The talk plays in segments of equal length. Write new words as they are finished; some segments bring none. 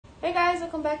Hey guys,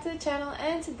 welcome back to the channel,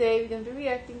 and today we're going to be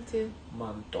reacting to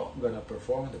Manto gonna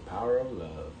perform The Power of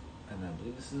Love, and I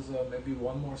believe this is maybe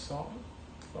one more song,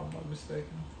 if I'm not mistaken.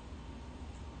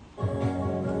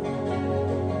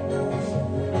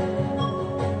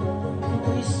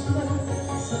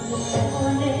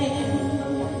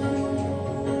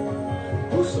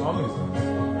 Whose song is this?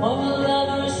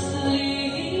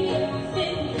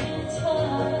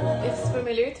 It's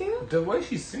familiar to you? The way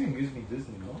she's singing gives me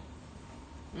Disney, no?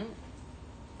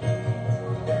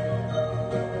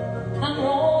 I'm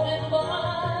rolling by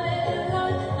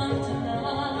like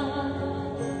tonight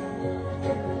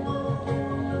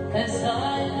as I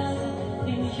look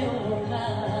in your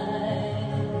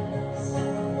eyes.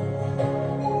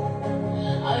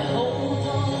 I hold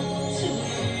on to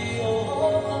your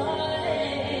body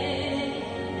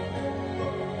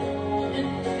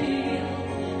and feel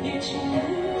each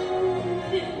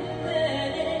move in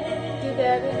there. Do they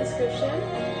have a description?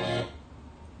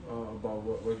 About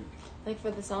what you... Like for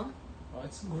the song?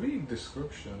 It's a Greek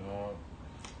description.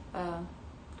 I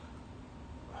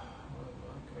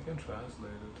can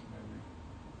translate it maybe,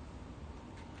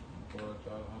 but I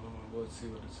don't know. Let's see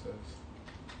what it says.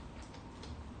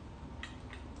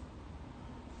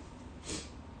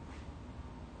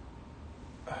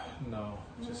 No,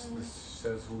 just this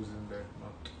says who's in there,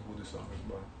 not who the song is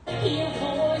by. Your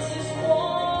voice is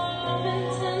warm and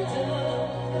tender,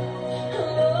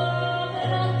 love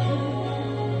that I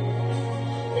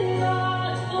give,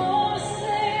 not for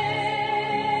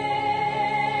sale.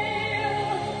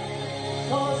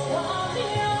 'Cause I'm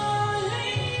your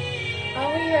Oh,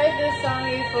 we heard this song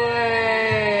before.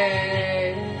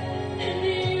 and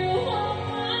you are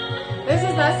mine. This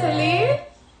is not Celine?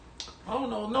 I don't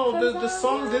know. No, the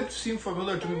song did seem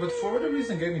familiar to me, but for whatever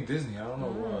reason gave me Disney. I don't know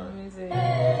why. Music.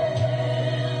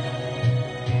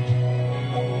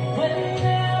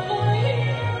 Whenever you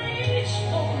reach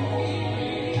for me,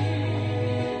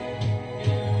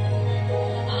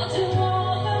 I'll do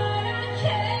all that I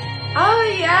can. Oh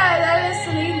yeah, that is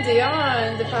Celine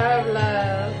Dion, The Power of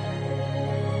Love.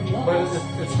 But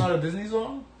it's not a Disney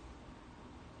song?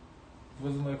 It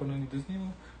wasn't like on any Disney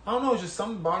movie? I don't know, just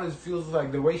something about it feels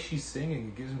like the way she's singing,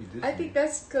 it gives me Disney. I think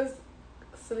that's because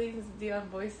Celine Dion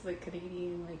voice is like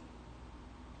Canadian, like.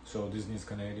 So Disney's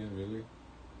Canadian, really?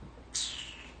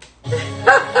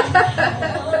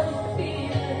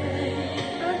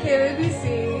 Okay, let me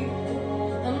see.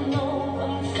 I know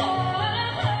I'm far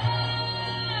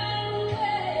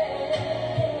away.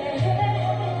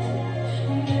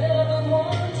 Never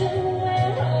wonder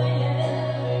where I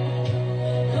am.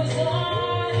 'Cause I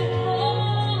know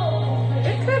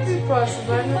It could be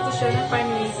possible. I'm not too sure. I'm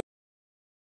finding it.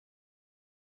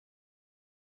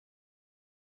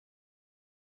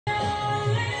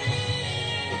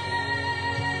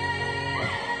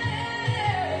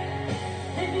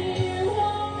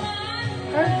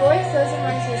 Her voice does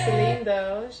remind me of Celine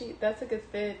though. That's a good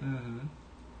fit. Mm-hmm.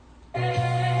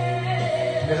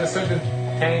 There's a certain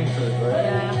tang to it, right?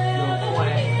 Yeah. Little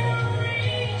twang.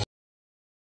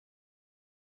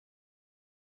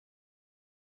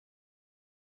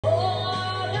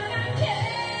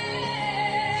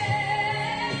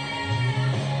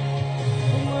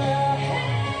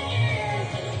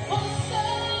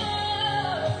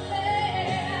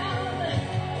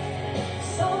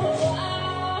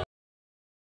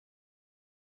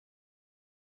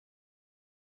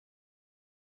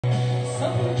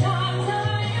 Sometimes I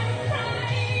am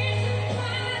crying, but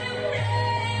I'm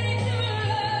ready to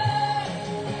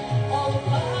love all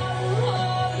power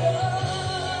of love.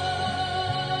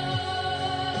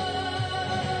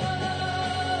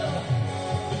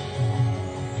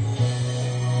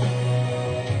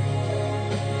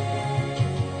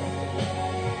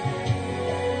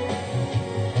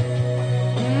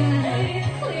 Made it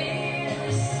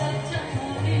clear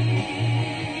suddenly.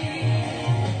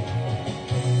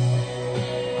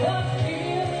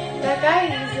 That guy,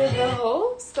 is it the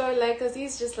host or like, cause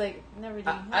he's just like never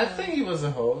doing. I think he was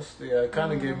a host. Yeah, it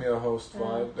kind of gave me a host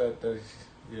vibe.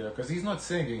 Yeah, because he's not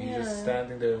singing. He's just Yeah.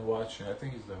 standing there and watching. I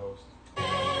think he's the host.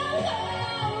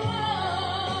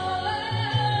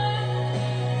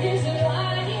 He's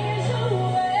light years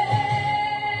away.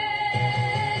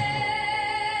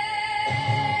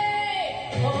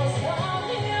 'Cause I'm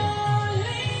your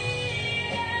leader.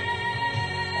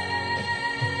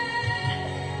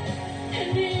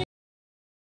 And you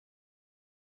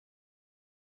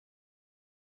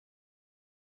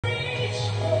reach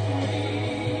for me.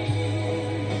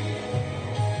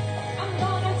 I'm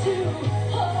gonna do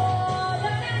all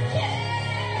that I can.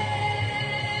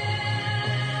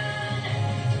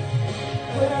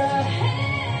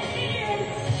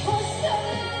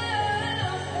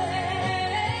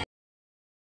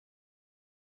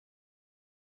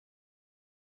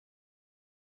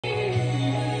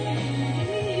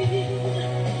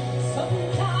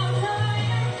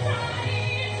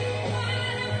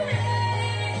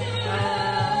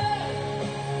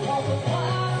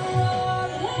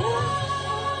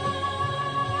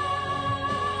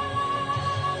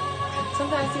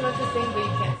 Sometimes you want to sing, but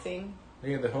you can't sing.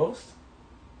 Yeah, the host?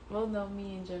 Well, no,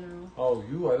 me in general. Oh,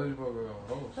 you? I thought you were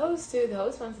the host. Host too. The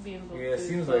host wants to be involved. Yeah, it too,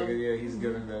 seems so. like it. Yeah, he's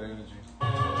giving that energy.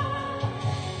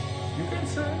 You can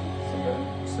sing.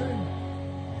 Sing.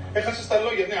 Έχασε τα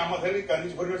λόγια, ναι, άμα θέλει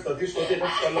κανείς μπορεί να σταθεί ότι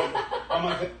έχασε τα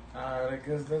λόγια. I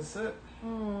guess that's it.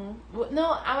 Well, no,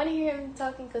 I want to hear him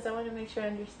talking because I want to make sure I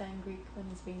understand Greek when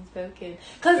it's being spoken.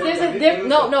 Because there's a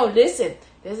difference. No, listen.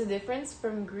 There's a difference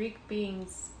from Greek being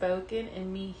spoken and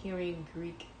me hearing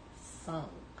Greek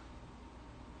sung.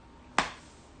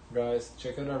 Guys,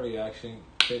 check out our reaction.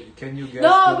 Can you guess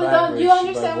No, the but don't language you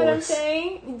understand by what I'm voice?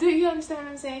 saying? Do you understand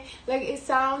what I'm saying? Like, it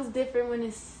sounds different when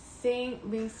it's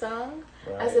being sung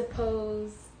Right. as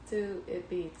opposed to it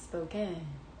being spoken.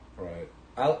 Right.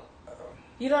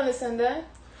 You don't understand that?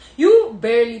 You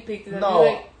barely picked it up. No,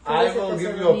 You're like, I will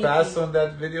give you a pass on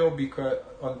that video because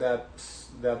on that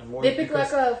voice. They picked like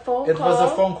because a phone it call. was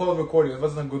a phone call recording. It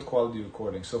wasn't a good quality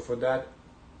recording. So for that,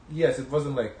 yes, it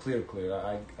wasn't like clear.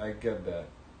 I get that.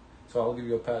 So I'll give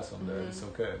you a pass on that. It's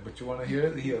okay. But you want to hear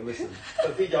it? Here, listen.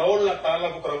 Για όλα τα άλλα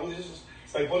που τραγούδισες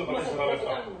στα υπόλοιπα 4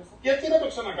 λεπτά. Γιατί να το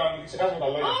ξανακάνουμε, ξεχάσουμε τα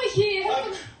λόγια. Όχι,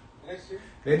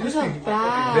 They do That's speak. not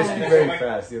bad. They speak very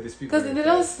fast. Yeah, they speak. Because very they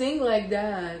don't fast. sing like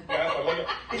that. Τα λόγια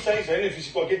ίσα ίσα είναι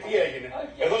φυσικό και τι έγινε.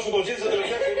 Εδώ σου το ζήτησα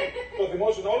τελευταία στιγμή, το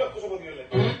θυμόσουν όλα εκτός από 2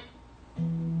 λεπτά.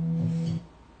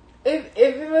 If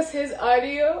it was his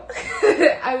audio,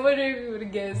 I wonder if you would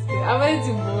have guessed it. I might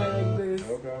do more like this.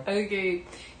 Okay.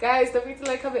 Guys, don't forget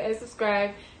to like, comment, and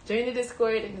subscribe. Join the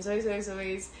Discord, and as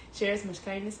always, share as much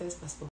kindness as possible.